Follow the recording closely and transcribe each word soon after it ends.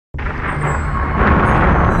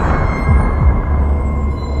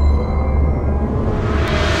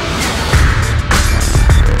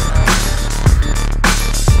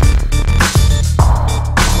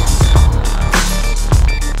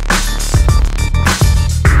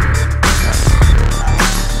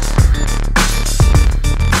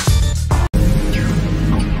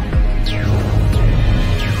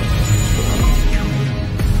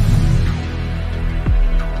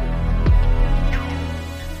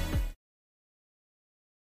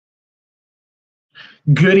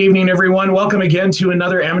Good evening, everyone. Welcome again to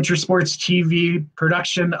another Amateur Sports TV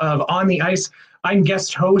production of On the Ice. I'm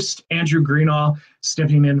guest host Andrew Greenall,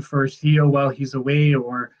 stepping in for Theo while he's away,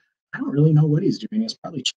 or I don't really know what he's doing. He's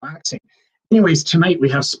probably chillaxing. Anyways, tonight we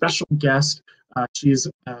have special guest. She's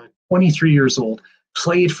 23 years old,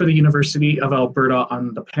 played for the University of Alberta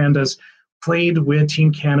on the Pandas, played with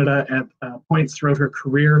Team Canada at points throughout her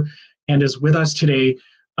career, and is with us today.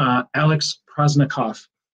 Alex Poznikoff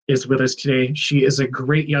is with us today. She is a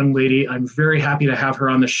great young lady. I'm very happy to have her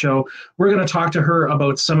on the show. We're going to talk to her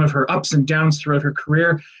about some of her ups and downs throughout her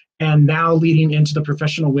career and now leading into the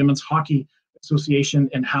Professional Women's Hockey Association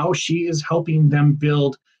and how she is helping them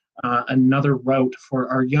build another route for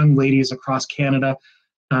our young ladies across Canada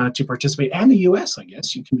to participate, and the US, I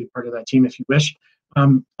guess. You can be part of that team if you wish.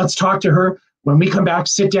 Let's talk to her. When we come back,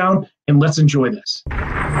 sit down and let's enjoy this.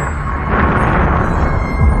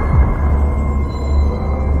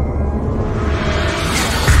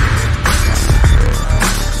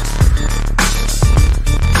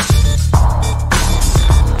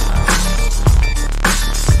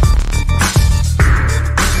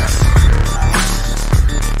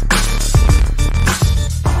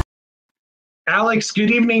 Alex,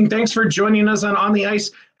 good evening. Thanks for joining us on the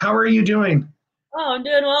Ice. How are you doing? Oh, I'm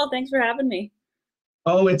doing well. Thanks for having me.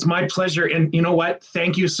 Oh, it's my pleasure. And you know what?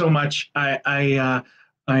 Thank you so much. I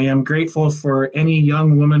am grateful for any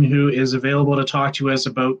young woman who is available to talk to us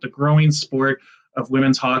about the growing sport of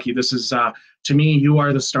women's hockey. This is, to me, you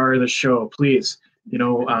are the star of the show. Please,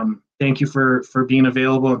 thank you for being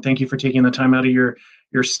available, and thank you for taking the time out of your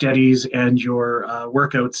studies and your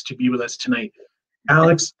workouts to be with us tonight.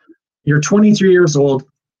 Alex, you're 23 years old.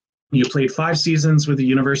 You played 5 seasons with the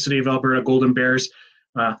University of Alberta Golden Bears.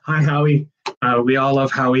 Hi, Howie. We all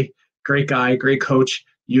love Howie. Great guy, great coach.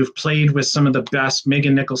 You've played with some of the best,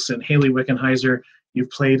 Megan Nicholson, Haley Wickenheiser. You've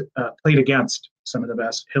played against some of the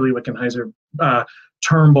best, Haley Wickenheiser,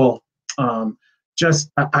 Turnbull.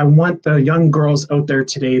 I want the young girls out there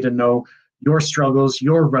today to know your struggles,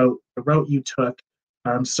 your route, the route you took.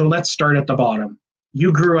 So let's start at the bottom.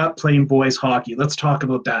 You grew up playing boys hockey. Let's talk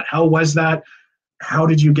about that. How was that? How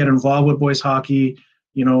did you get involved with boys hockey?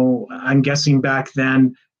 I'm guessing back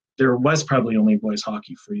then there was probably only boys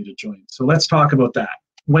hockey for you to join. So let's talk about that.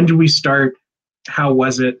 When did we start? How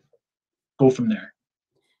was it? Go from there.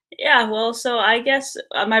 Yeah, well, so I guess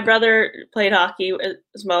my brother played hockey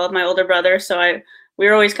as well as my older brother. So we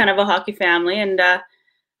were always kind of a hockey family, and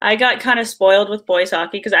I got kind of spoiled with boys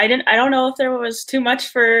hockey because I don't know if there was too much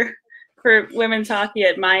for women's hockey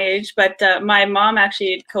at my age, but my mom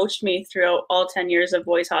actually coached me throughout all 10 years of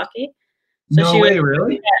boys hockey. So no way,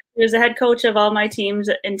 really? Yeah, she was the head coach of all my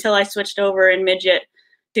teams until I switched over in midget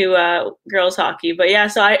to girls hockey. But yeah,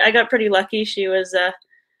 so I got pretty lucky. She was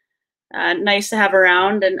nice to have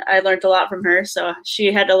around, and I learned a lot from her. So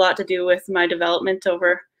she had a lot to do with my development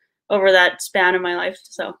over that span of my life.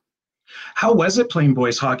 So how was it playing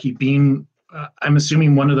boys hockey, being I'm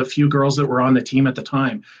assuming one of the few girls that were on the team at the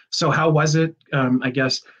time? So how was it, I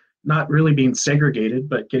guess, not really being segregated,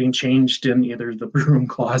 but getting changed in either the broom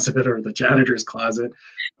closet or the janitor's closet?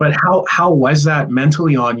 But how was that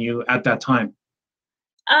mentally on you at that time?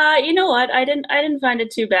 You know what? I didn't find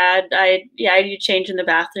it too bad. You change in the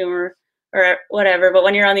bathroom or whatever. But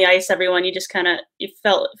when you're on the ice, everyone, you just kind of, you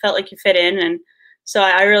felt like you fit in. And so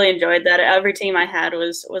I really enjoyed that. Every team I had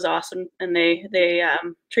was awesome, and they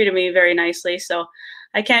treated me very nicely. So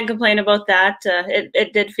I can't complain about that.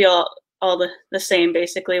 It did feel all the same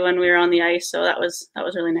basically when we were on the ice. So that was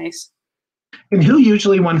really nice. And who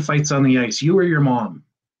usually won fights on the ice, you or your mom?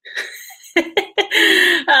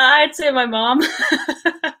 I'd say my mom.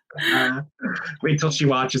 Wait till she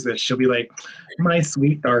watches this. She'll be like, my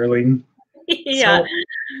sweet darling. Yeah. So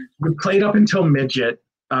you played up until midget.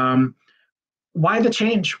 Why the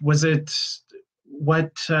change? Was it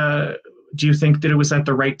do you think that it was at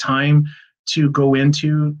the right time to go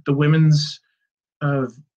into the women's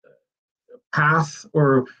path,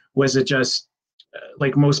 or was it just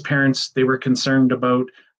like most parents, they were concerned about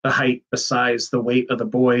the height, the size, the weight of the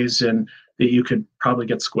boys, and that you could probably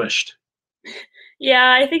get squished?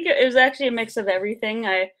 Yeah, I think it was actually a mix of everything.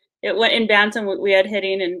 It went in bantam. We had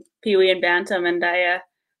hitting and peewee and bantam, and I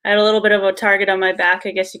had a little bit of a target on my back,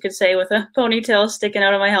 I guess you could say, with a ponytail sticking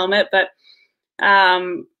out of my helmet. But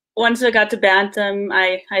once I got to bantam,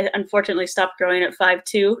 I unfortunately stopped growing at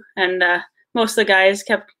 5'2", and most of the guys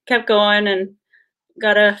kept going and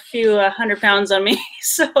got a few 100 pounds on me.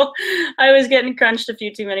 So I was getting crunched a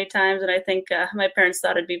few too many times, and I think my parents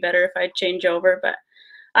thought it'd be better if I'd change over. But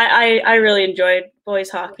I really enjoyed boys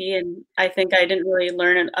hockey, and I think I didn't really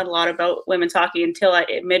learn a lot about women's hockey until I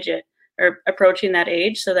hit midget or approaching that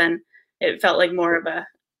age. So then it felt like more of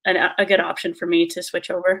a good option for me to switch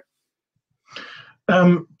over.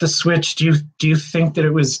 The switch, do you think that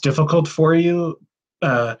it was difficult for you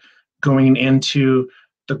going into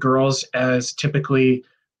the girls, as typically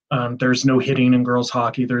there's no hitting in girls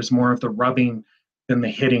hockey, there's more of the rubbing than the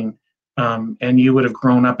hitting, and you would have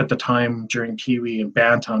grown up at the time during Pee Wee and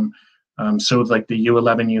Bantam, so like the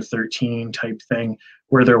U11, U13 type thing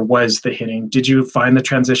where there was the hitting. Did you find the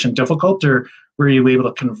transition difficult, or were you able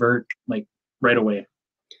to convert like right away?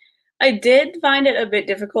 I did find it a bit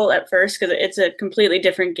difficult at first because it's a completely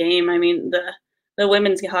different game. I mean, the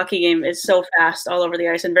women's hockey game is so fast all over the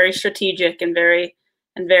ice and very strategic and very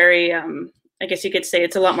I guess you could say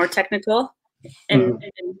it's a lot more technical in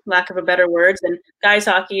lack of a better words. And guys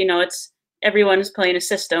hockey, you know, it's everyone's playing a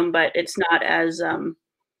system, but it's not as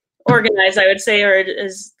organized, I would say, or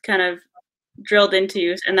is kind of drilled into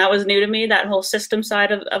you. And that was new to me, that whole system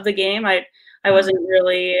side of the game. I wasn't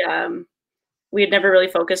really we had never really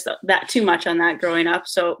focused that too much on that growing up.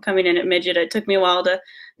 So coming in at midget, it took me a while to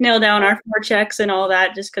nail down our forechecks and all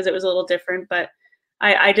that, just because it was a little different. But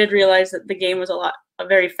I did realize that the game was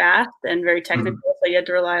very fast and very technical. So you had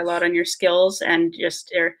to rely a lot on your skills and just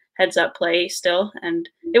your heads up play still. And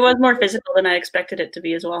it was more physical than I expected it to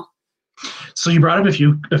be as well. So you brought up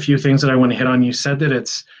a few things that I want to hit on. You said that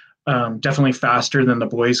it's definitely faster than the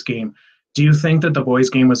boys' game. Do you think that the boys'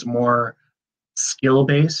 game was more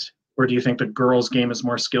skill-based, or do you think the girls' game is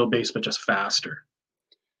more skill-based but just faster?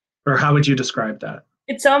 Or how would you describe that?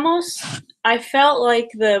 It's almost, I felt like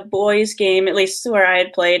the boys' game, at least where I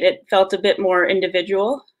had played, it felt a bit more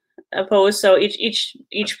individual opposed. So each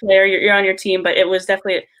player, you're on your team, but it was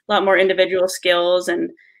definitely a lot more individual skills, and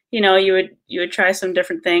you know, you would try some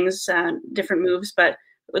different things, different moves. But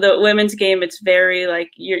with the women's game, it's very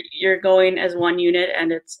like you're going as one unit,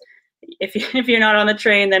 and it's if you're not on the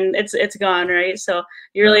train, then it's gone, right? So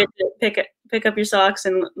you really have to pick up your socks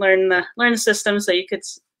and learn the system so you could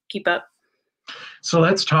keep up. So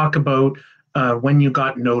let's talk about when you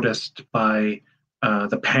got noticed by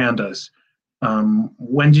the Pandas.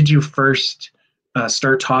 When did you first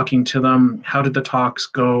start talking to them? How did the talks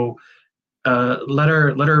go? Let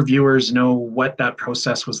our viewers know what that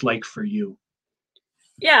process was like for you.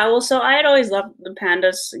 Yeah, well, so I had always loved the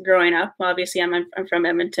Pandas growing up. Obviously, I'm from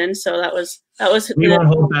Edmonton, so that was. We won't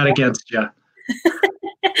hold that against you.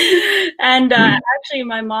 And actually,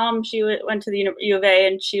 my mom, she went to the U of A,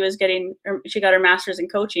 and she got her master's in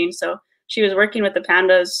coaching. So she was working with the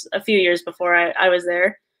Pandas a few years before I was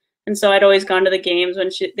there, and so I'd always gone to the games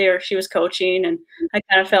when she was coaching, and I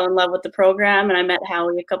kind of fell in love with the program. And I met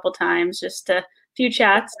Howie a couple times, just a few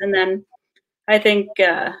chats, and then I think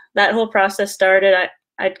that whole process started.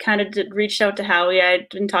 I'd kind of reached out to Howie. I'd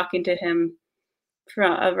been talking to him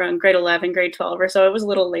from around grade 11, grade 12, or so. It was a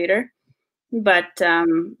little later. But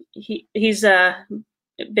he's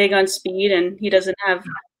big on speed, and he doesn't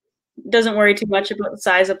worry too much about the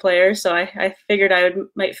size of players. So I figured I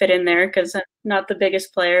might fit in there because I'm not the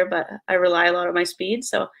biggest player, but I rely a lot on my speed.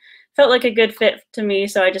 So felt like a good fit to me.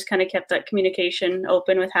 So I just kind of kept that communication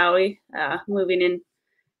open with Howie, moving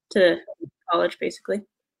into college, basically.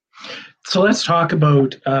 So let's talk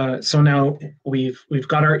about. So now we've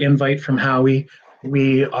got our invite from Howie.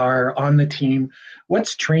 We are on the team.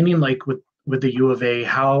 What's training like with the U of A?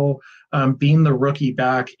 How being the rookie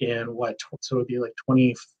back in so it'd be like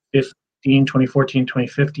 2014,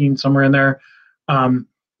 2015, somewhere in there.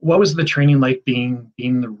 What was the training like being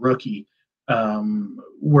the rookie?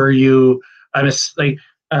 Were you, I was like,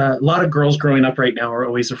 a lot of girls growing up right now are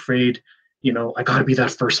always afraid, you know, I got to be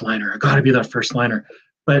that first liner. I got to be that first liner.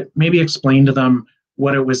 But maybe explain to them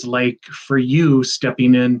what it was like for you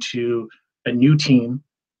stepping into a new team,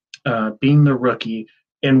 being the rookie,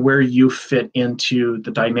 and where you fit into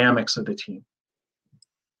the dynamics of the team.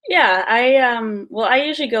 Yeah, I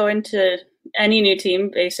usually go into any new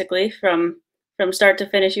team basically from start to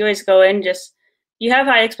finish. You always go in, you have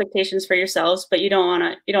high expectations for yourselves, but you don't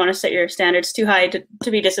want to set your standards too high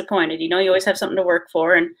to be disappointed. You know, you always have something to work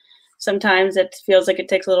for, and sometimes it feels like it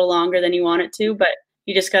takes a little longer than you want it to, but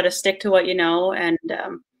you just got to stick to what you know. And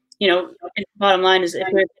you know, bottom line is if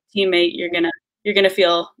you're a teammate, you're gonna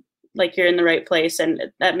feel like you're in the right place, and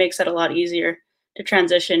that makes it a lot easier to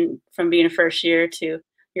transition from being a first year to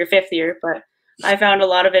your fifth year. But I found a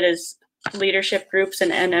lot of it is leadership groups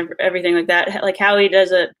and everything like that. Like Howie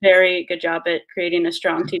does a very good job at creating a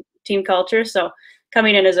strong team culture. So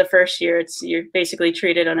coming in as a first year, you're basically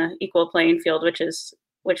treated on an equal playing field,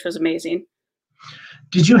 which was amazing.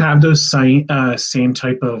 Did you have those same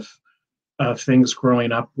type of things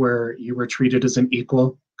growing up where you were treated as an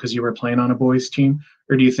equal because you were playing on a boys team?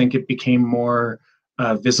 Or do you think it became more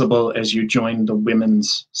visible as you joined the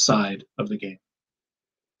women's side of the game?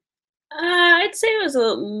 I'd say it was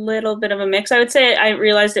a little bit of a mix. I would say I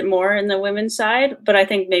realized it more in the women's side, but I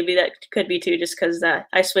think maybe that could be too, just because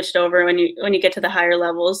I switched over. When you get to the higher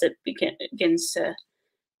levels, it begins to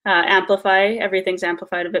amplify. Everything's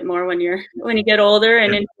amplified a bit more when you get older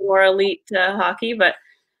and into more elite hockey. But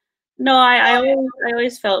no, I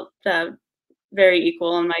always felt very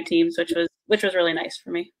equal on my teams, which was really nice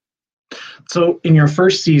for me. So in your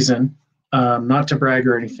first season, not to brag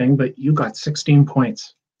or anything, but you got 16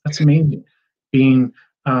 points. That's amazing.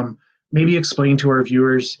 Maybe explain to our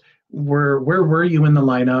viewers, where were you in the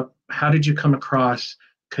lineup? How did you come across?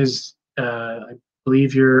 Because I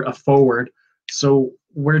believe you're a forward. So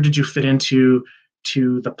where did you fit into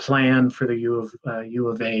the plan for the U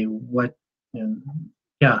of A?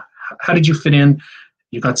 How did you fit in?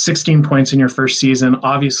 You got 16 points in your first season.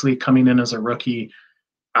 Obviously, coming in as a rookie,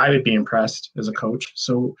 I would be impressed as a coach.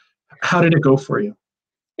 So how did it go for you?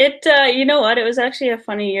 You know what? It was actually a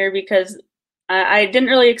funny year because I didn't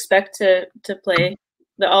really expect to play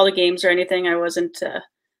all the games or anything.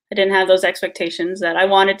 I didn't have those expectations that I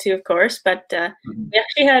wanted to, of course, but we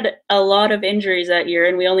actually had a lot of injuries that year,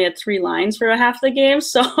 and we only had 3 lines for half the game.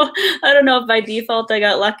 So I don't know if by default I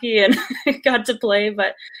got lucky and got to play,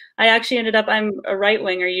 but I actually ended up, I'm a right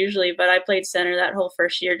winger usually, but I played center that whole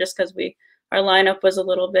first year just because our lineup was a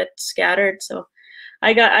little bit scattered. So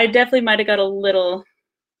I definitely might have got a little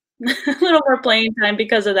more playing time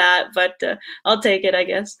because of that, but I'll take it, I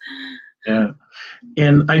guess. Yeah,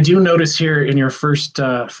 and I do notice here in your first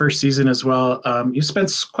season as well, you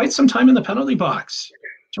spent quite some time in the penalty box. Do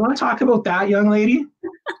you want to talk about that, young lady?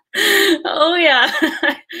 Oh yeah,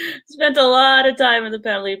 spent a lot of time in the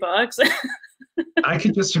penalty box. I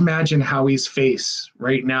could just imagine Howie's face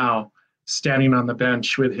right now, standing on the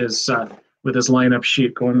bench with his lineup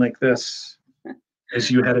sheet going like this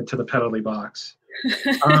as you headed to the penalty box.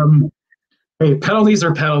 Hey, penalties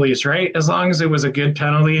are penalties, right? As long as it was a good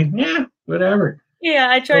penalty, yeah, whatever.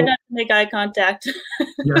 Yeah, I tried not to make eye contact.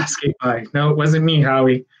 Yeah, skate by. No, it wasn't me,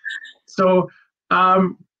 Howie. So,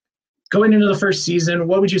 going into the first season,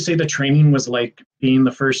 what would you say the training was like being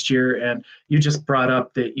the first year? And you just brought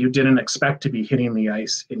up that you didn't expect to be hitting the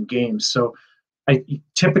ice in games. So,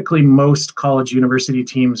 typically most college university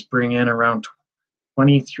teams bring in around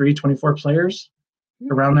 23, 24 players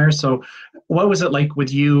around there. So what was it like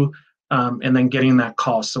with you and then getting that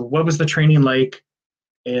call? So what was the training like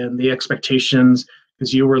and the expectations?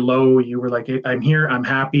 Because you were low, you were like, I'm here, I'm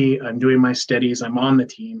happy, I'm doing my steadies, I'm on the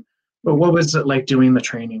team. But what was it like doing the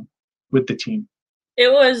training with the team?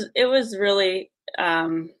 It was really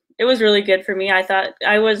good for me. I thought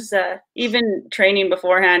I was even training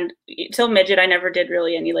beforehand till midget. I never did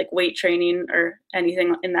really any like weight training or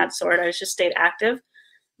anything in that sort. I just stayed active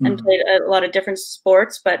and played a lot of different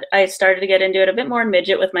sports, but I started to get into it a bit more in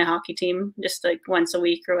midget with my hockey team, just like once a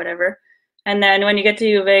week or whatever. And then when you get to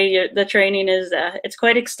U of A, the training is it's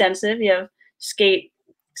quite extensive. You have skate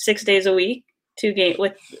 6 days a week,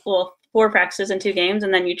 4 practices and 2 games,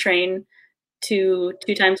 and then you train two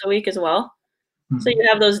times a week as well. So you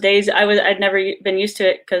have those days. I'd never been used to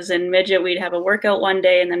it because in midget we'd have a workout one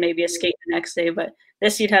day and then maybe a skate the next day. But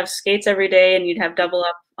this you'd have skates every day and you'd have double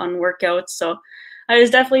up on workouts. So I was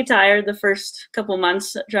definitely tired the first couple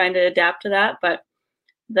months trying to adapt to that, but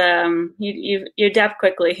you adapt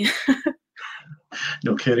quickly.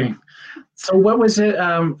 No kidding. So what was it?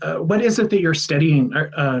 What is it that you're studying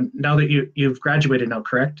now that you've graduated now,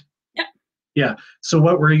 correct? Yeah. Yeah. So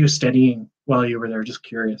what were you studying while you were there? Just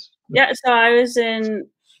curious. Yeah. So I was in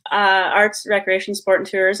arts, recreation, sport, and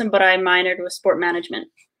tourism, but I minored with sport management.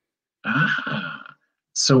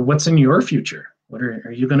 So what's in your future? What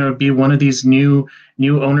are you going to be one of these new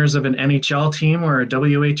owners of an NHL team or a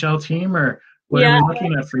WHL team, or what are we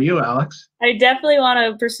looking at for you, Alex? I definitely want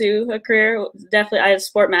to pursue a career. Definitely,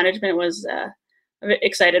 sport management was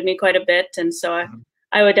excited me quite a bit, and so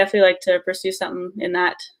I would definitely like to pursue something in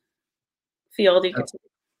that field.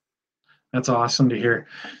 That's awesome to hear.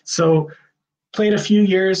 So, played a few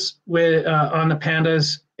years with on the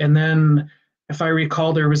Pandas, and then, if I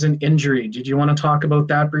recall, there was an injury. Did you want to talk about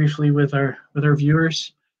that briefly with our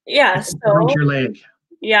viewers? Yeah. So your leg.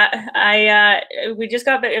 Yeah, we just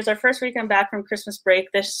got back. It was our first weekend back from Christmas break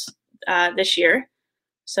this year.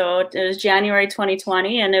 So it was January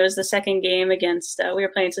 2020, and it was the second game against. We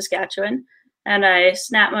were playing Saskatchewan, and I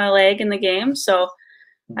snapped my leg in the game. So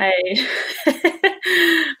I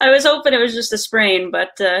was hoping it was just a sprain,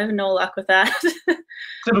 but no luck with that.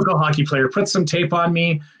 Typical hockey player. Put some tape on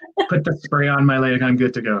me. Put the spray on my leg. I'm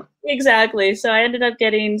good to go. Exactly. So I ended up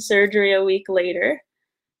getting surgery a week later.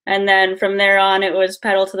 And then from there on, it was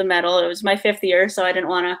pedal to the metal. It was my 5th year, so I didn't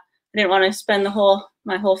want to spend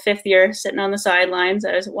my whole 5th year sitting on the sidelines.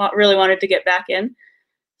 I really wanted to get back in.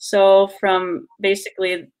 So from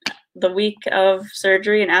basically the week of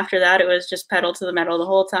surgery and after that, it was just pedal to the metal the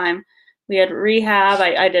whole time. We had rehab.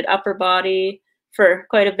 I did upper body for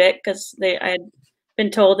quite a bit because I had been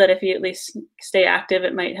told that if you at least stay active,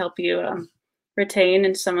 it might help you retain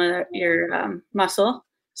in some of your muscle.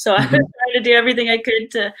 So I was trying to do everything I could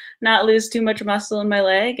to not lose too much muscle in my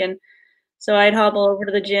leg. And so I'd hobble over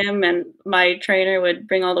to the gym and my trainer would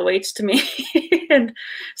bring all the weights to me. And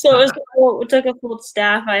so it took a full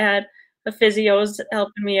staff. I had a physios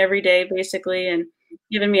helping me every day basically and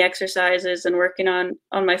giving me exercises and working on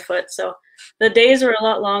my foot. So the days were a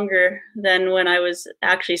lot longer than when I was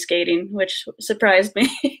actually skating, which surprised me.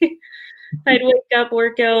 I'd wake up,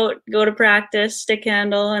 work out, go to practice, stick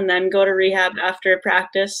handle, and then go to rehab after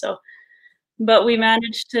practice. So, but we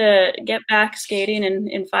managed to get back skating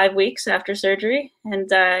in 5 weeks after surgery, and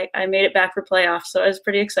I made it back for playoffs. So I was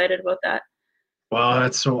pretty excited about that. Wow,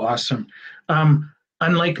 that's so awesome.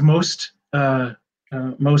 Unlike most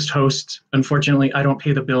hosts, unfortunately, I don't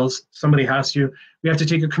pay the bills. Somebody has to. We have to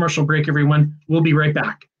take a commercial break, everyone. We'll be right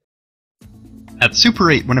back. At Super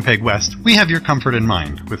 8 Winnipeg West, we have your comfort in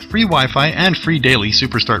mind with free Wi-Fi and free daily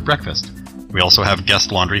Superstart breakfast. We also have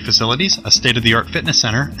guest laundry facilities, a state-of-the-art fitness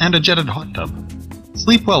center, and a jetted hot tub.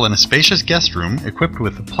 Sleep well in a spacious guest room equipped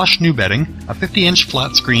with plush new bedding, a 50-inch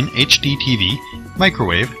flat-screen HD TV,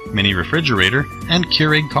 microwave, mini refrigerator, and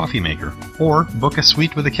Keurig coffee maker. Or book a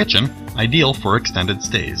suite with a kitchen, ideal for extended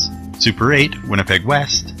stays. Super 8 Winnipeg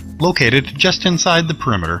West, located just inside the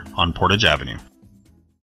perimeter on Portage Avenue.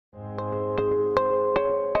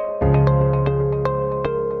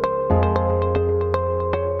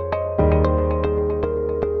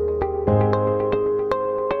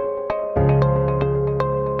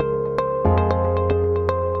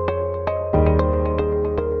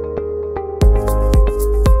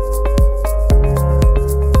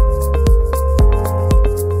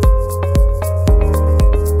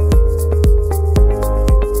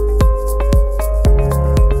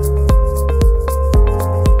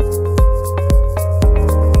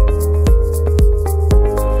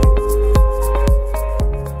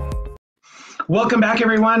 Welcome back,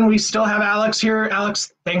 everyone. We still have Alex here.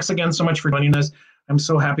 Alex, thanks again so much for joining us. I'm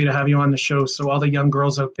so happy to have you on the show so all the young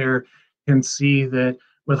girls out there can see that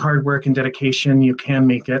with hard work and dedication, you can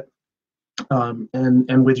make it,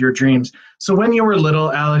 and with your dreams. So when you were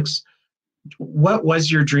little, Alex, what was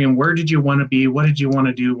your dream? Where did you want to be? What did you want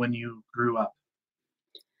to do when you grew up?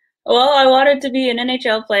 Well, I wanted to be an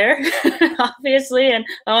NHL player, obviously, and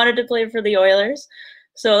I wanted to play for the Oilers.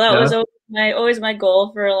 So that was always my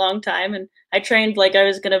goal for a long time. And I trained like I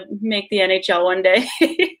was going to make the NHL one day.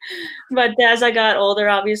 But as I got older,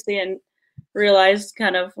 obviously, and realized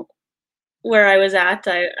kind of where I was at,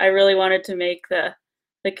 I really wanted to make the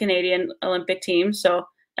Canadian Olympic team. So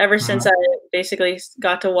ever since I basically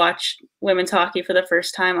got to watch women's hockey for the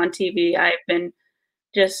first time on TV, I've been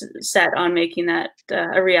just set on making that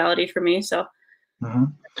a reality for me. So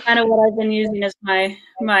kind of what I've been using as my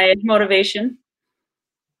motivation.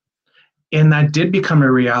 And that did become a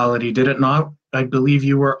reality, did it not? I believe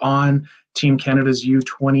you were on Team Canada's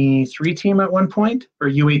U23 team at one point, or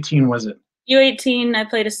U18 was it? U18, I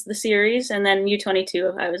played the series, and then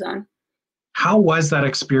U22 I was on. How was that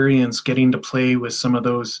experience getting to play with some of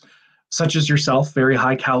those, such as yourself, very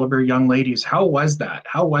high caliber young ladies? How was that?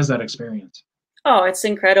 How was that experience? Oh, it's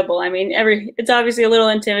incredible. I mean, it's obviously a little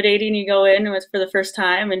intimidating. You go in for the first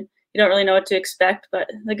time and you don't really know what to expect, but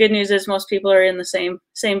the good news is most people are in the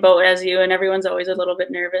same boat as you, and everyone's always a little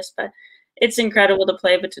bit nervous, but it's incredible to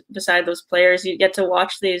play beside those players. You get to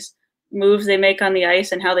watch these moves they make on the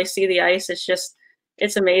ice and how they see the ice.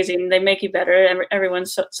 It's amazing. They make you better.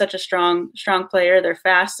 Everyone's such a strong player. They're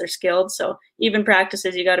fast, they're skilled. So even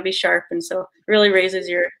practices, you got to be sharp. And so it really raises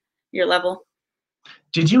your level.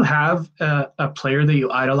 Did you have a player that you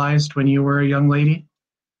idolized when you were a young lady?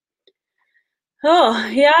 Oh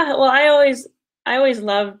yeah, well I always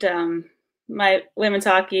loved my women's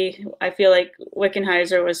hockey. I feel like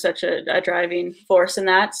Wickenheiser was such a driving force in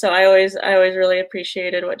that. So I always really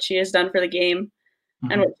appreciated what she has done for the game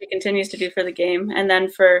and what she continues to do for the game. And then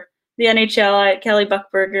for the NHL, Kelly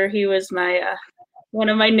Buchberger, he was my one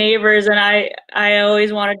of my neighbors, and I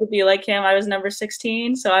always wanted to be like him. I was number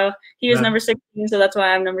 16, so he was number 16, so that's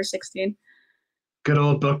why I'm number 16. Good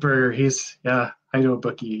old Buchberger. I know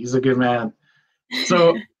Bookie. He's a good man.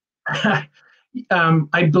 So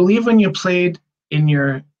I believe when you played in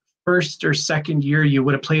your first or second year, you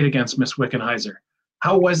would have played against Miss Wickenheiser.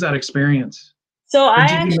 How was that experience? So Or I did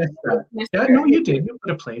you actually miss that? missed Yeah, her. no, you did. You would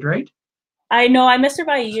have played, right? I know I missed her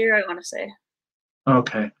by a year, I want to say.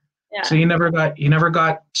 Okay. Yeah. So you never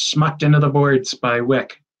got smucked into the boards by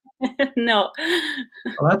Wick. No.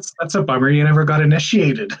 Well, that's a bummer. You never got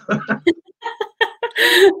initiated.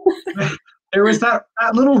 There was that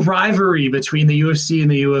little rivalry between the U of C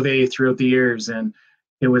and the U of A throughout the years, and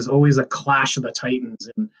it was always a clash of the Titans.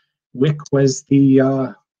 And Wick was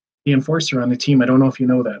the enforcer on the team. I don't know if you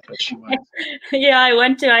know that, but she was. Yeah,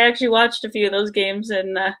 I actually watched a few of those games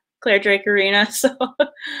in Claire Drake Arena. So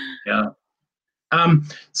Yeah.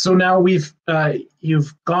 So now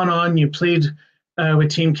you've gone on. You played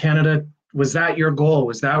with Team Canada. Was that your goal?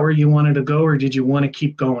 Was that where you wanted to go, or did you want to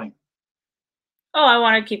keep going? oh, I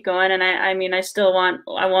want to keep going, and I mean, I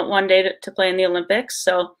want one day to play in the Olympics.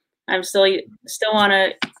 So I'm still want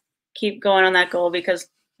to keep going on that goal because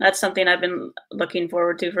that's something I've been looking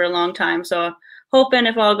forward to for a long time. So hoping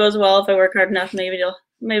if all goes well, if I work hard enough, maybe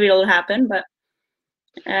it'll happen.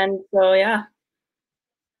 And so yeah.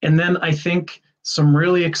 And then I think some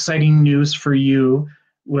really exciting news for you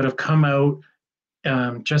would have come out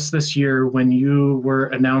just this year when you were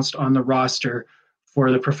announced on the roster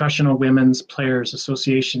for the Professional Women's Players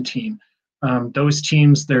Association team. Those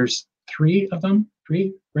teams, there's three of them,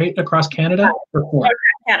 right, across Canada? Or four?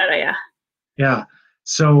 Canada, yeah. Yeah.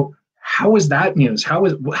 So how was that news? How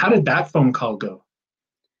did that phone call go?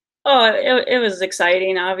 Oh, it was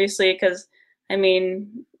exciting, obviously, because I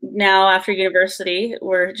mean, now after university,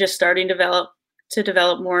 we're just starting to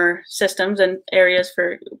develop more systems and areas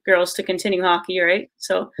for girls to continue hockey, right?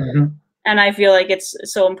 So, and I feel like it's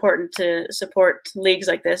so important to support leagues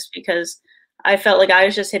like this because I felt like I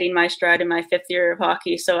was just hitting my stride in my 5th year of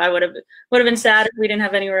hockey. So I would have been sad if we didn't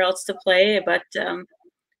have anywhere else to play. But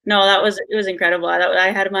no, it was incredible.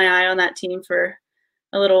 I had my eye on that team for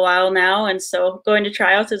a little while now, and so going to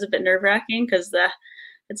tryouts is a bit nerve-wracking because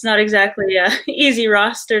it's not exactly an easy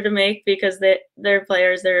roster to make because their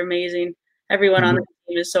players, they're amazing. Everyone on the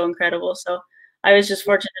team is so incredible. So I was just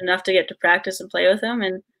fortunate enough to get to practice and play with them,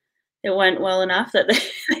 and it went well enough that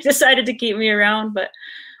they decided to keep me around. But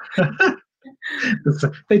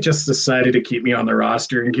they just decided to keep me on the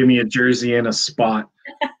roster and give me a jersey and a spot.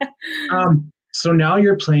 So now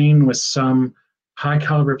you're playing with some high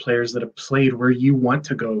caliber players that have played where you want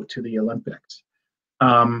to go to the Olympics.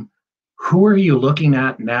 Who are you looking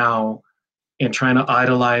at now and trying to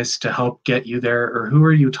idolize to help get you there, or who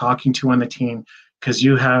are you talking to on the team? Because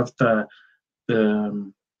you have the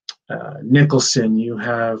Nicholson, you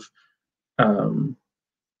have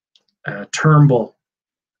Turnbull.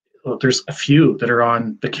 Well, there's a few that are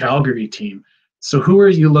on the Calgary team. So who are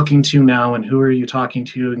you looking to now, and who are you talking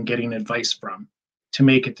to and getting advice from to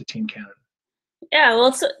make it to Team Canada? Yeah, well,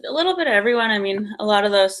 it's a little bit of everyone. I mean, a lot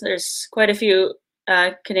of there's quite a few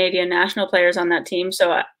Canadian national players on that team.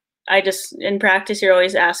 So I just, in practice, you're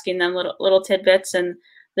always asking them little tidbits, and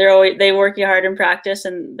they work you hard in practice,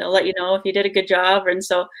 and they'll let you know if you did a good job. And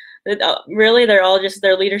so really, they're all just,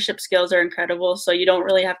 their leadership skills are incredible. So you don't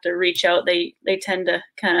really have to reach out. They tend to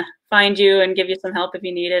kind of find you and give you some help if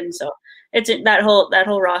you need it. And so it's that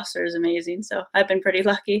whole roster is amazing. So I've been pretty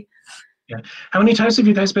lucky. Yeah. How many times have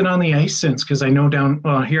you guys been on the ice since? Because I know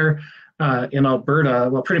here in Alberta,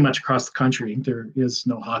 well, pretty much across the country, there is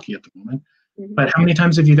no hockey at the moment. But how many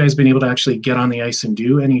times have you guys been able to actually get on the ice and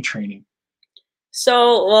do any training?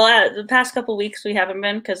 So, well, the past couple of weeks we haven't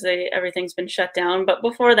been because everything's been shut down. But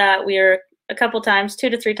before that, we were a couple times, 2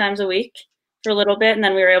 to 3 times a week for a little bit, and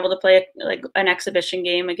then we were able to play like an exhibition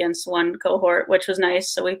game against one cohort, which was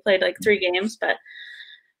nice. So we played like 3 games, but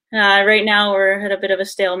right now we're at a bit of a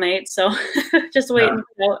stalemate. So just waiting.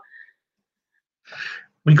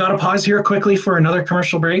 We got to pause here quickly for another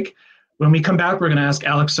commercial break. When we come back, we're going to ask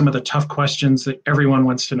Alex some of the tough questions that everyone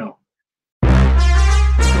wants to know.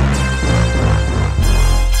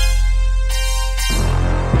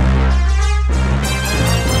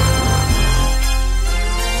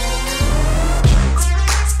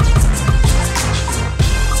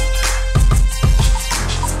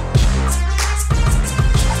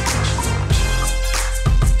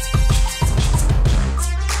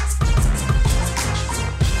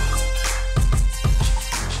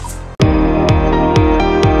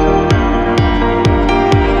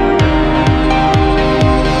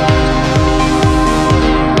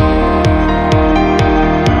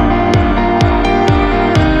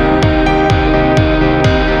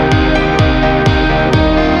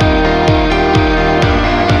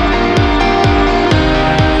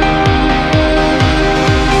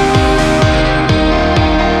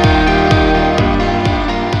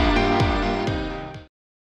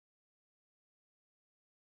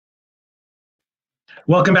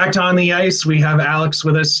 Welcome back to On the Ice. We have Alex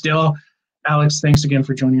with us still. Alex, thanks again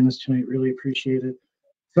for joining us tonight. Really appreciate it.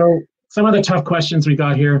 So some of the tough questions we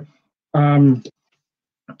got here. Who's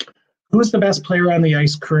the best player on the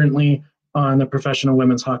ice currently on the professional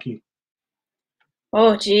women's hockey?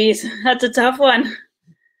 Oh, geez, that's a tough one.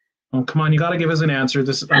 Oh, come on, you got to give us an answer.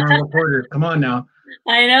 I'm a reporter. Come on now.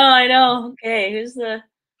 I know. Okay, who's the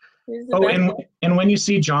best? And when you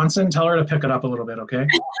see Johnson, tell her to pick it up a little bit, okay?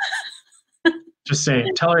 Just say,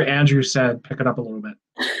 tell her Andrew said pick it up a little bit.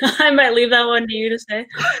 I might leave that one to you to say.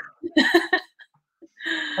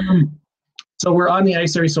 So we're on the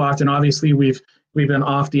ice every so often. Obviously, we've been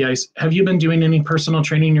off the ice. Have you been doing any personal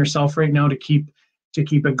training yourself right now to keep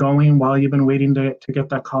it going while you've been waiting to get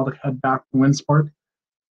that call to head back to WinSport?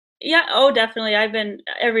 Yeah, definitely.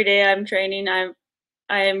 Every day I'm training. I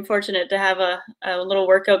am fortunate to have a little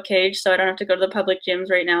workout cage, so I don't have to go to the public gyms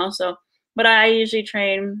right now. So, but I usually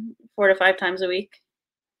train 4 to 5 times a week.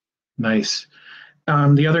 Nice.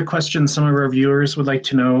 The other question some of our viewers would like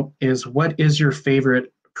to know is, what is your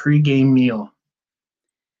favorite pre-game meal?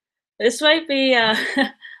 This might be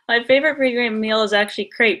my favorite pre-game meal is actually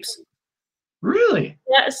crepes. Really?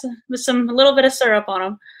 Yes, with a little bit of syrup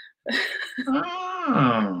on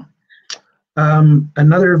them.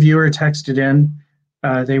 Another viewer texted in.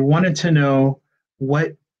 They wanted to know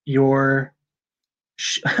what your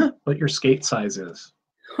skate size is.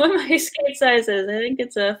 What my skate size is? I think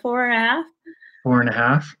it's a 4.5.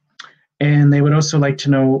 4.5. And they would also like to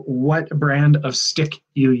know what brand of stick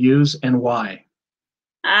you use and why.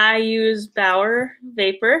 I use Bauer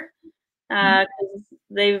Vapor. I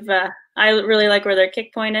really like where their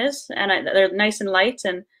kick point is, and they're nice and light,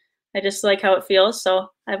 and I just like how it feels. So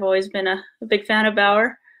I've always been a big fan of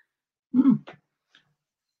Bauer.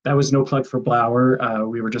 That was no plug for Bauer.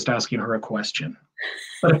 We were just asking her a question.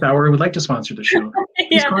 But if Bauer would like to sponsor the show,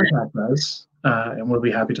 please contact us, and we'll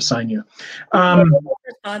be happy to sign you.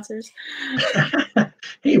 Sponsors.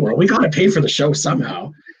 Hey, well, we got to pay for the show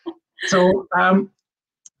somehow. So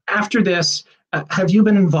after this, have you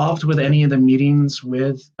been involved with any of the meetings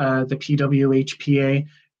with the PWHPA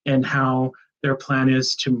and how their plan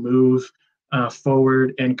is to move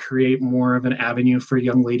forward and create more of an avenue for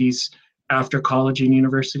young ladies after college and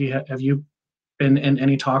university? Have you been in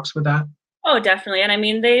any talks with that? Oh, definitely. And I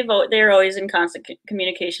mean, they're always in constant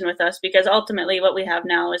communication with us, because ultimately what we have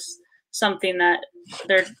now is something that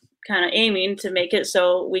they're kind of aiming to make it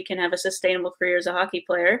so we can have a sustainable career as a hockey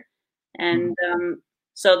player. And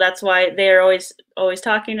so that's why they're always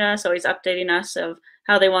talking to us, always updating us of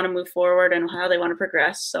how they want to move forward and how they want to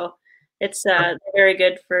progress. So it's very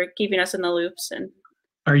good for keeping us in the loops. And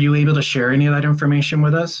are you able to share any of that information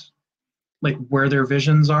with us? Like where their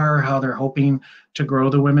visions are, how they're hoping to grow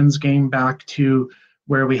the women's game back to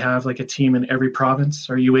where we have like a team in every province?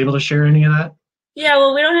 Are you able to share any of that? Yeah,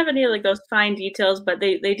 well, we don't have any like those fine details, but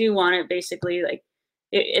they do want it basically like,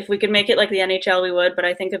 if we could make it like the NHL, we would. But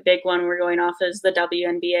I think a big one we're going off is the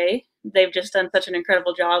WNBA. They've just done such an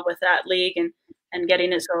incredible job with that league and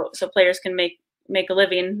getting it so players can make a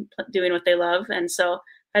living doing what they love. And so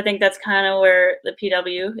I think that's kind of where the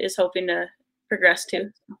PW is hoping to progress to.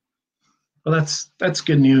 Well, that's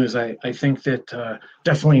good news. I think that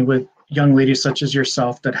definitely with young ladies such as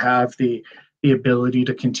yourself that have the ability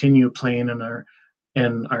to continue playing and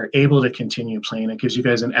are able to continue playing, it gives you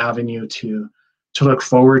guys an avenue to look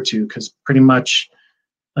forward to, because pretty much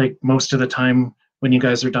like most of the time when you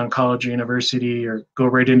guys are done college or university or go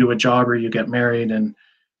right into a job or you get married and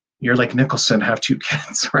you're like Nicholson, have 2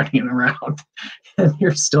 kids running around and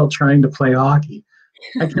you're still trying to play hockey.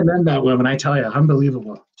 I commend that woman. I tell you,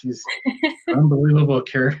 unbelievable. She's unbelievable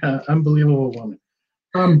character, unbelievable woman.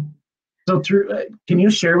 So can you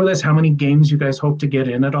share with us how many games you guys hope to get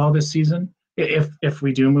in at all this season? If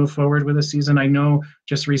we do move forward with a season, I know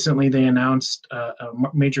just recently they announced a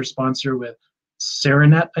major sponsor with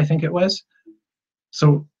Serenet, I think it was.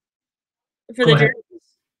 So for the jerseys.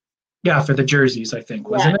 Yeah, for the jerseys, I think,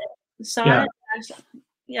 wasn't it? Sonnet,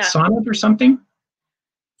 yeah. Sonnet or something.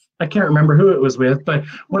 I can't remember who it was with, but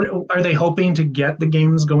what are they hoping to get the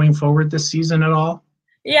games going forward this season at all?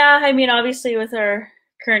 Yeah, I mean, obviously with our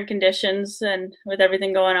current conditions and with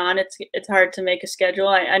everything going on, it's hard to make a schedule.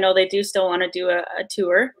 I know they do still want to do a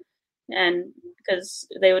tour, and because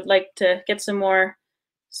they would like to get some more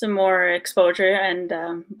exposure, and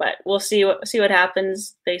but we'll see what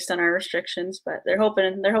happens based on our restrictions. But they're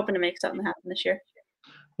hoping to make something happen this year.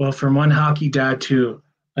 Well, from one hockey dad to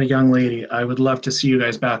a young lady, I would love to see you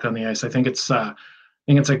guys back on the ice. I think it's a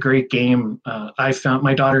great game. I found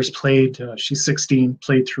my daughter's played. She's 16,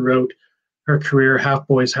 played throughout her career, half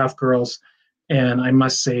boys, half girls, And I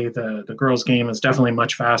must say the girls' game is definitely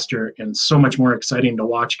much faster and so much more exciting to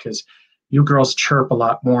watch because you girls chirp a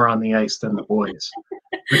lot more on the ice than the boys.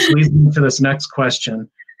 Which leads me to this next question.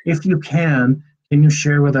 If you can you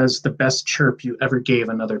share with us the best chirp you ever gave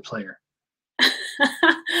another player?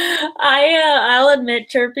 I'll admit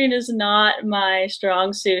chirping is not my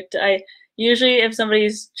strong suit. I usually, if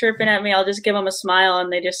somebody's chirping at me, I'll just give them a smile,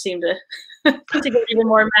 and they just seem to to get even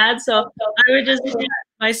more mad. So I would just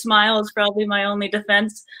my smile is probably my only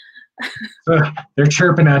defense. So they're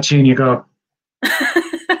chirping at you, and you go,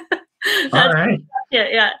 "All right."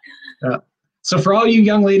 Yeah. So for all you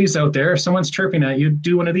young ladies out there, if someone's chirping at you,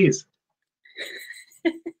 do one of these.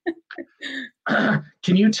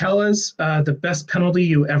 Can you tell us the best penalty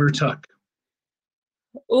you ever took?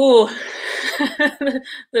 Ooh,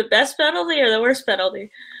 the best penalty or the worst penalty?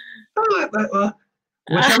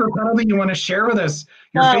 Whichever penalty you want to share with us.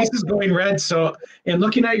 Your face is going red, so in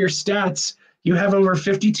looking at your stats, you have over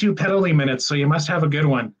 52 penalty minutes, so you must have a good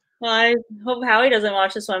one. Well, I hope Howie doesn't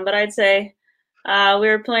watch this one, but I'd say we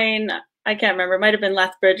were playing, I can't remember, it might have been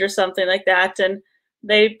Lethbridge or something like that, and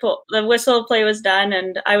the whistle play was done,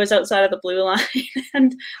 and I was outside of the blue line,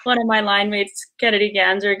 and one of my line mates, Kennedy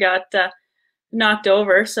Ganser, got knocked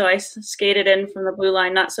over, so I skated in from the blue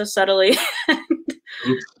line, not so subtly.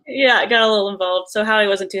 Yeah, I got a little involved, so Howie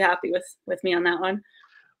wasn't too happy with me on that one.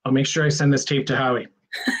 I'll make sure I send this tape to Howie,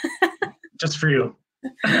 just for you.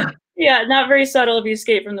 Yeah, not very subtle if you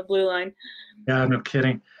skate from the blue line. Yeah, no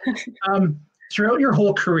kidding. Throughout your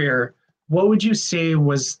whole career, what would you say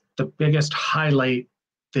was the biggest highlight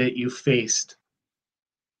that you faced?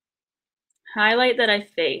 Highlight that I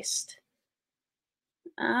faced?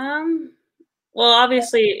 Well,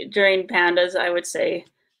 obviously during Pandas, I would say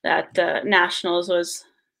that Nationals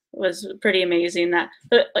was pretty amazing.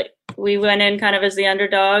 But we went in kind of as the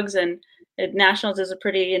underdogs, and Nationals is a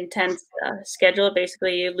pretty intense schedule.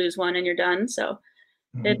 Basically, you lose one and you're done. So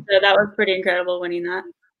that was pretty incredible winning that.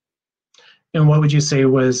 And what would you say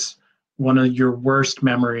was one of your worst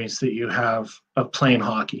memories that you have of playing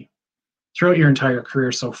hockey throughout your entire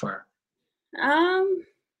career so far?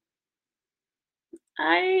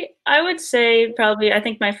 I would say probably, I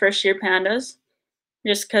think my first year Pandas,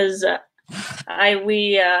 just because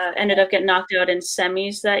we ended up getting knocked out in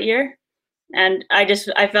semis that year, and I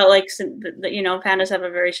felt like Pandas have a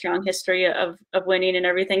very strong history of winning and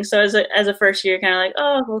everything. So as a first year, kind of like,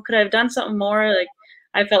 oh well, could I have done something more? Like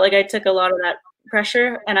I felt like I took a lot of that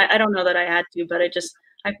pressure, and I don't know that I had to, but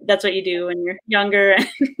that's what you do when you're younger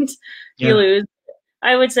and you lose.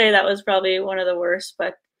 I would say that was probably one of the worst,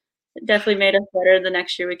 but it definitely made us better the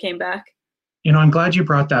next year we came back. I'm glad you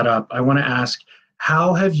brought that up. I want to ask,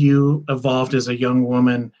 how have you evolved as a young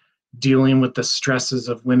woman dealing with the stresses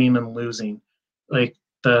of winning and losing? Like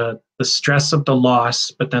the stress of the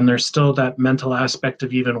loss, but then there's still that mental aspect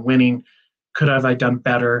of even winning. Could have I done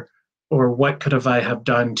better? Or what could I have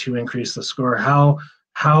done to increase the score?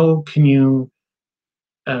 How can you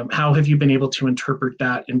how have you been able to interpret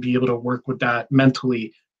that and be able to work with that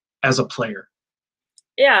mentally as a player?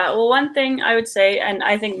 Yeah, well, one thing I would say, and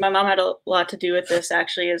I think my mom had a lot to do with this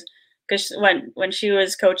actually, is because when she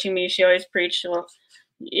was coaching me, she always preached, well,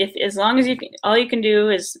 as long as all you can do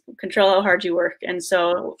is control how hard you work. And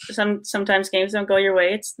so sometimes games don't go your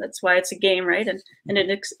way. That's why it's a game, right? And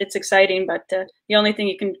it's exciting, but the only thing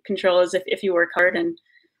you can control is if you work hard. And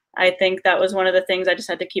I think that was one of the things I just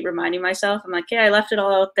had to keep reminding myself. I'm like, yeah, I left it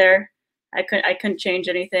all out there. I couldn't change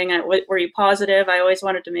anything. Were you positive? I always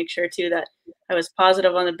wanted to make sure too that I was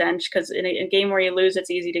positive on the bench, because in a game where you lose, it's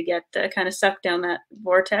easy to get kind of sucked down that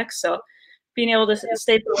vortex. So being able to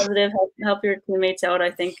stay positive, help your teammates out, I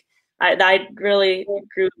think I really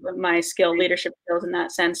grew my leadership skills in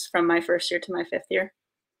that sense from my first year to my fifth year.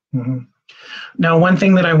 Mm-hmm. Now, one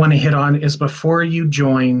thing that I want to hit on is before you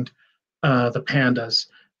joined the Pandas,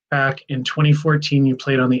 back in 2014, you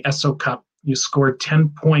played on the Esso Cup. You scored 10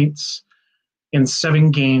 points in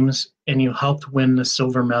 7 games, and you helped win the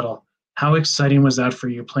silver medal. How exciting was that for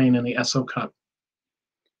you, playing in the Esso Cup?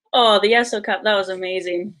 Oh, the Esso Cup, that was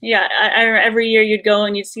amazing. Yeah, I every year you'd go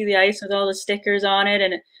and you'd see the ice with all the stickers on it,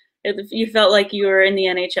 and you felt like you were in the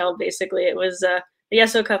NHL, basically. It was the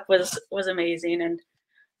Esso Cup was amazing, and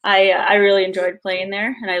I really enjoyed playing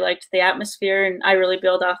there, and I liked the atmosphere, and I really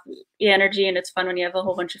build off the energy, and it's fun when you have a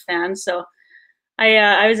whole bunch of fans. So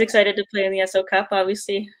I was excited to play in the Esso Cup.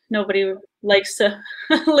 Obviously, nobody likes to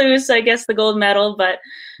lose, I guess, the gold medal, but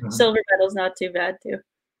silver medal's not too bad too.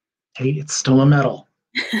 Hey, it's still a medal.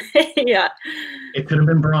 Yeah. It could have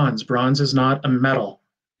been bronze. Bronze is not a medal.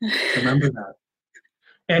 Remember that.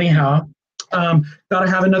 Anyhow, gotta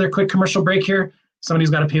have another quick commercial break here. Somebody's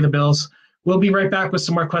got to pay the bills. We'll be right back with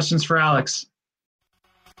some more questions for Alex.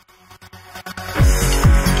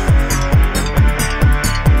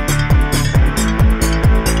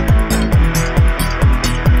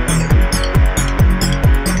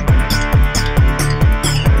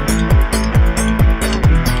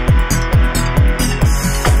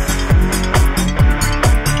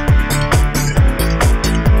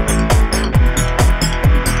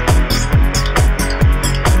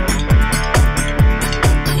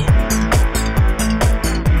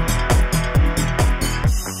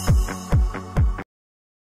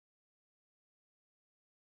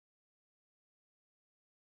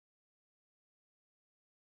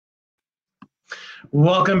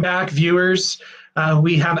 Welcome back, viewers.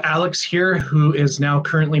 We have Alex here, who is now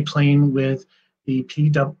currently playing with the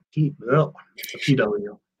PW.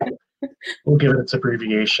 We'll give it its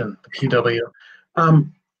abbreviation, the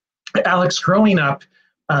PW. Alex, growing up,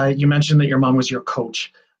 you mentioned that your mom was your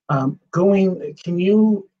coach. Can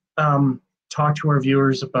you talk to our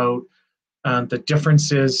viewers about the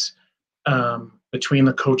differences between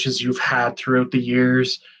the coaches you've had throughout the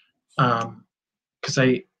years? Because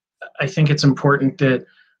I think it's important that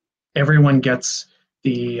everyone gets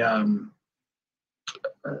the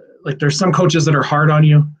like, there's some coaches that are hard on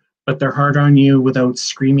you, but they're hard on you without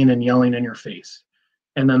screaming and yelling in your face.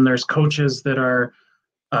 And then there's coaches that are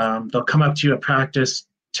they'll come up to you at practice,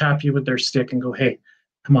 tap you with their stick and go, hey,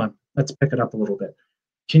 come on, let's pick it up a little bit.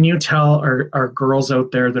 Can you tell our girls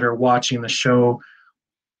out there that are watching the show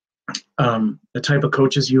the type of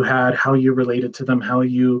coaches you had, how you related to them, how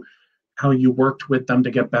you worked with them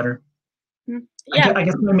to get better? Yeah. I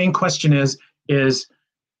guess my main question is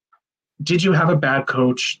did you have a bad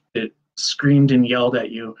coach that screamed and yelled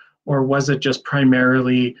at you, or was it just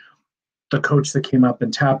primarily the coach that came up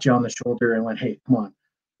and tapped you on the shoulder and went, hey, come on,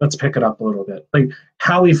 let's pick it up a little bit? Like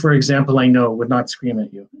Howie, for example, I know would not scream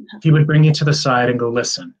at you. He would bring you to the side and go,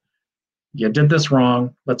 listen, you did this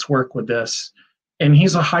wrong. Let's work with this. And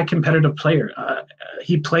he's a high competitive player.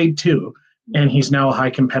 He played too, and he's now a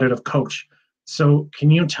high competitive coach. So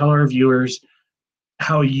can you tell our viewers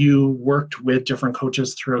how you worked with different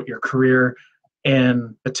coaches throughout your career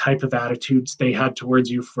and the type of attitudes they had towards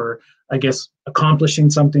you for, I guess, accomplishing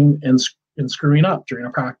something and screwing up during a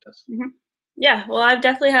practice? Mm-hmm. Yeah, well, I've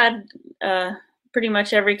definitely had pretty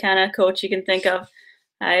much every kind of coach you can think of.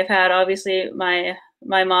 I've had, obviously, my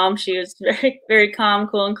mom. She was very, very calm,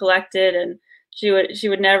 cool, and collected, and she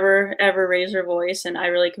would never ever raise her voice, and I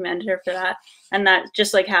really commended her for that. And that,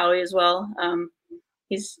 just like Howie as well.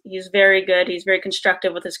 He's very good. He's very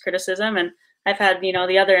constructive with his criticism. And I've had,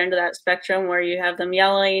 the other end of that spectrum where you have them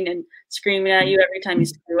yelling and screaming at you every time you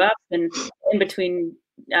screw up, and in between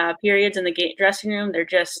periods in the dressing room, they're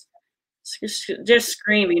just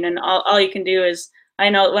screaming. And all you can do is, I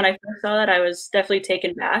know when I first saw that, I was definitely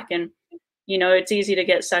taken back. And, it's easy to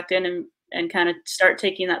get sucked in and kind of start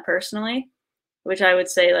taking that personally, which I would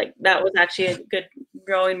say, like, that was actually a good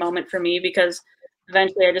growing moment for me, because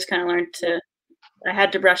eventually I just kind of learned I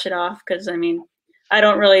had to brush it off, because I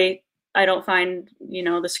don't find,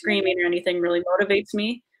 the screaming or anything really motivates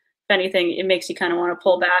me. If anything, it makes you kind of want to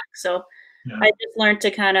pull back. So yeah. I just learned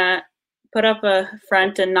to kind of put up a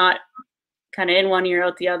front and not kind of in one ear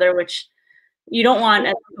out the other, which you don't want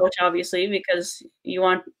as a coach, obviously, because you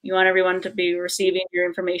want everyone to be receiving your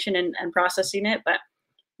information and processing it. But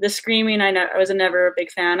the screaming, I was never a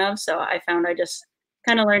big fan of. So I found I just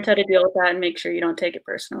kind of learned how to deal with that and make sure you don't take it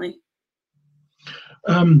personally.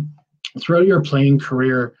 Throughout your playing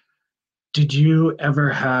career, did you ever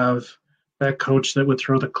have that coach that would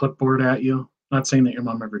throw the clipboard at you? Not saying that your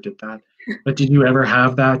mom ever did that, but did you ever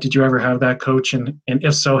have that? Did you ever have that coach? And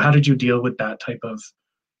if so, how did you deal with that type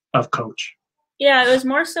of coach? Yeah, it was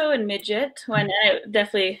more so in midget, when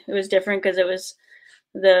it was different, because it was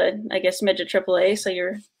I guess, midget AAA. So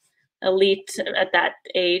you're elite at that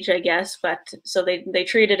age, I guess. But so they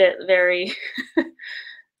treated it very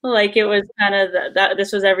like it was kind of that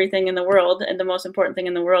this was everything in the world and the most important thing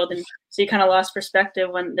in the world. And so you kind of lost perspective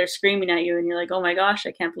when they're screaming at you and you're like, oh my gosh,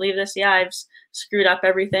 I can't believe this. Yeah, I've screwed up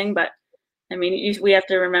everything. But I mean, we have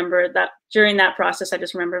to remember that during that process, I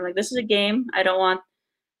just remember, like, this is a game. I don't want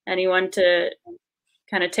anyone to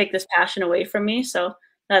kind of take this passion away from me. So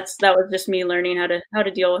that was just me learning how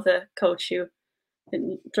to deal with a coach who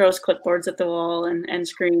throws clipboards at the wall and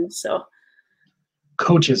screams. So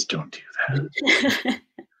coaches don't do that.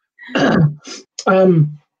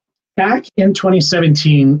 Back in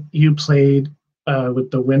 2017, you played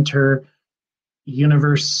with the Winter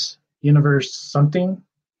Universe something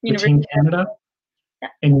with Team Canada, yeah.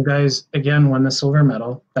 And you guys again won the silver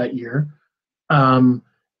medal that year.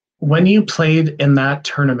 When you played in that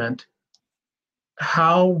tournament,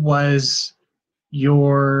 how was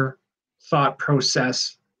your thought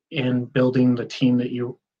process in building the team that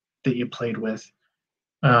you played with?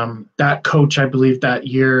 That coach, I believe, that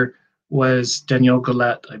year was Danielle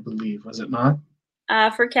Goulet, I believe, was it not?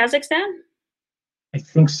 For Kazakhstan? I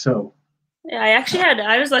think so. Yeah,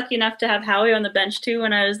 I was lucky enough to have Howie on the bench too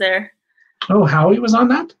when I was there. Oh, Howie was on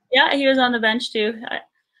that? Yeah, he was on the bench too.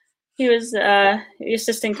 He was the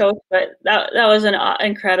assistant coach, but that was an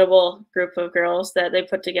incredible group of girls that they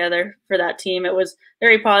put together for that team. It was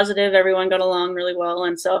very positive. Everyone got along really well,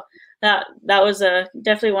 and so that was a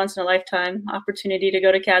definitely once in a lifetime opportunity to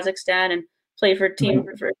go to Kazakhstan and play for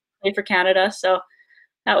Canada. So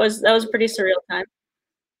that was a pretty surreal time.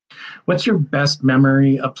 What's your best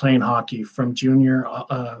memory of playing hockey from junior,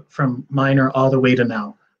 from minor all the way to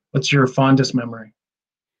now? What's your fondest memory?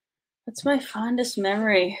 What's my fondest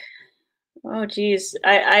memory? Oh, geez.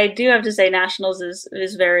 I do have to say nationals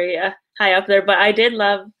is very high up there, but I did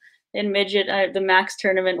love in midget, the Max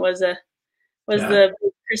tournament was the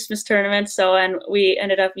Christmas tournament. So, and we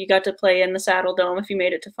ended up, you got to play in the Saddle Dome if you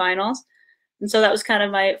made it to finals. And so that was kind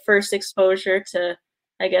of my first exposure to,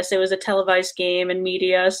 I guess it was a televised game and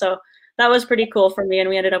media. So that was pretty cool for me. And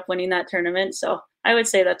we ended up winning that tournament. So I would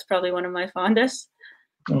say that's probably one of my fondest.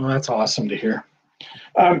 Oh, that's awesome to hear.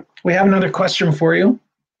 We have another question for you.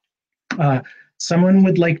 Someone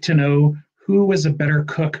would like to know, who was a better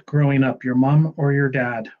cook growing up, your mom or your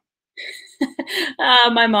dad?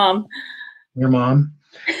 My mom. Your mom.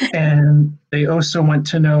 And they also want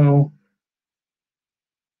to know,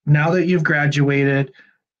 now that you've graduated, I'm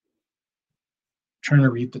trying to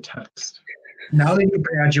read the text. Now that you've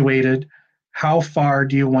graduated, how far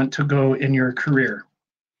do you want to go in your career?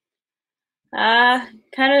 Kind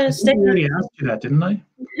of stick. I already asked you that, didn't I?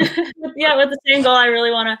 Yeah, with the same goal. I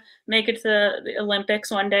really want to make it to the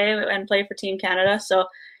Olympics one day and play for Team Canada. So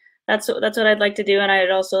that's what I'd like to do, and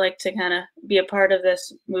I'd also like to kind of be a part of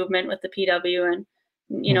this movement with the PW and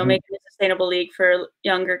make it a sustainable league for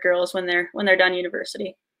younger girls when they're done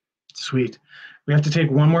university. Sweet. We have to take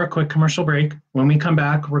one more quick commercial break. When we come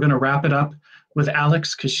back, we're going to wrap it up with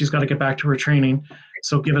Alex because she's got to get back to her training.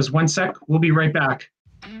 So give us 1 sec. We'll be right back.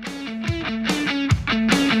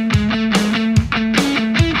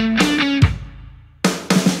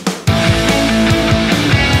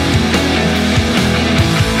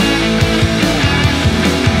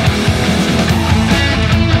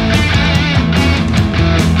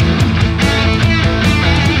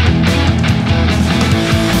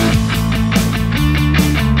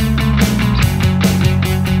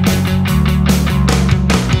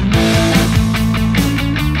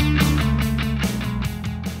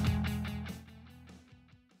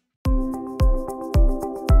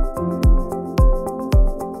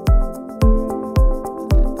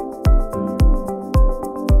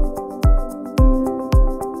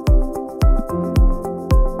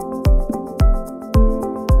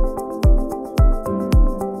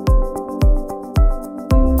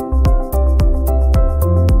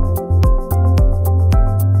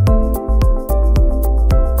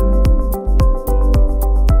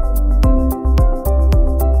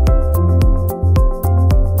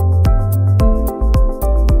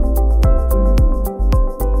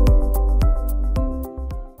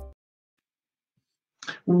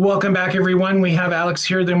 Welcome back, everyone. We have Alex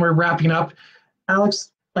here, then we're wrapping up.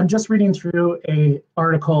 Alex, I'm just reading through an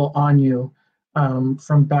article on you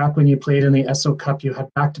from back when you played in the Esso Cup. You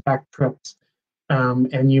had back-to-back trips,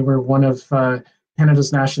 and you were one of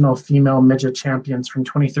Canada's national female midget champions from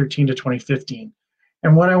 2013 to 2015.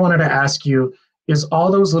 And what I wanted to ask you is,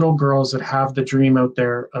 all those little girls that have the dream out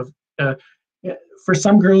there of, for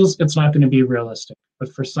some girls, it's not going to be realistic,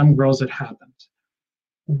 but for some girls, it happens.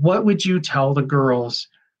 What would you tell the girls,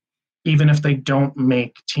 even if they don't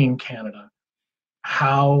make Team Canada?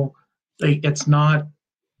 How it's not,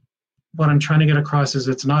 what I'm trying to get across is,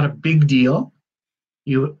 it's not a big deal.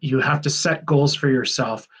 You have to set goals for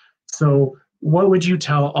yourself. So what would you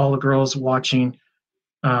tell all the girls watching,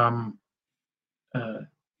 give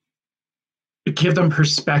them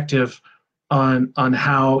perspective on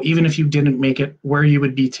how, even if you didn't make it, where you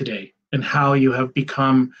would be today, and how you have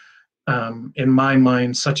become, in my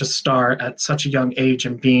mind, such a star at such a young age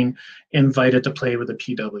and being invited to play with the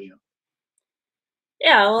PW?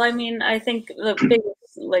 Yeah, well, I mean, I think the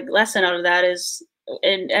biggest lesson out of that is,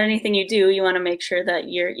 in anything you do, you want to make sure that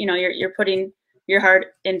you're putting your heart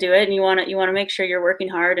into it, and you want to make sure you're working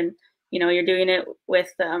hard, and you're doing it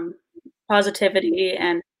with positivity,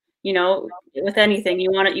 and with anything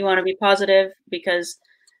you want to be positive, because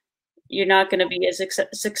you're not going to be as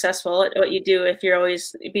successful at what you do if you're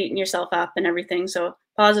always beating yourself up and everything. So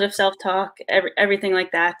positive self-talk, everything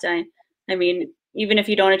like that. I mean, even if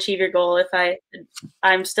you don't achieve your goal,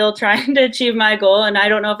 I'm still trying to achieve my goal, and I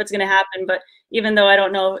don't know if it's going to happen, but even though I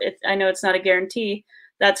don't know, I know it's not a guarantee.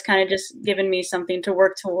 That's kind of just given me something to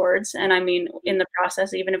work towards. And I mean, in the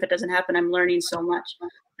process, even if it doesn't happen, I'm learning so much.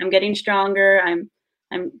 I'm getting stronger. I'm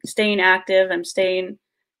staying active. I'm staying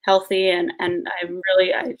healthy, and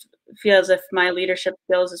I feel as if my leadership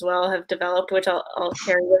skills as well have developed, which I'll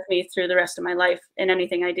carry with me through the rest of my life in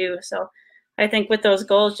anything I do. So I think with those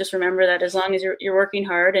goals, just remember that as long as you're working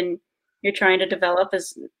hard and you're trying to develop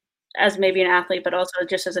as maybe an athlete, but also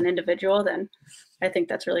just as an individual, then I think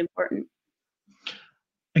that's really important.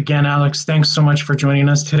 Again, Alex, thanks so much for joining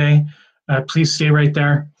us today. Please stay right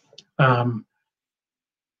there.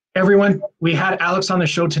 Everyone, we had Alex on the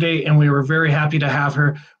show today, and we were very happy to have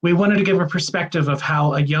her. We wanted to give a perspective of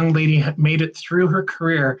how a young lady made it through her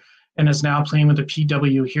career and is now playing with the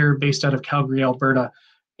PW here based out of Calgary, Alberta.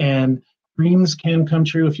 And dreams can come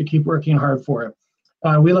true if you keep working hard for it.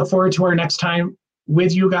 We look forward to our next time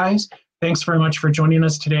with you guys. Thanks very much for joining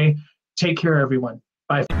us today. Take care, everyone.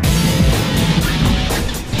 Bye.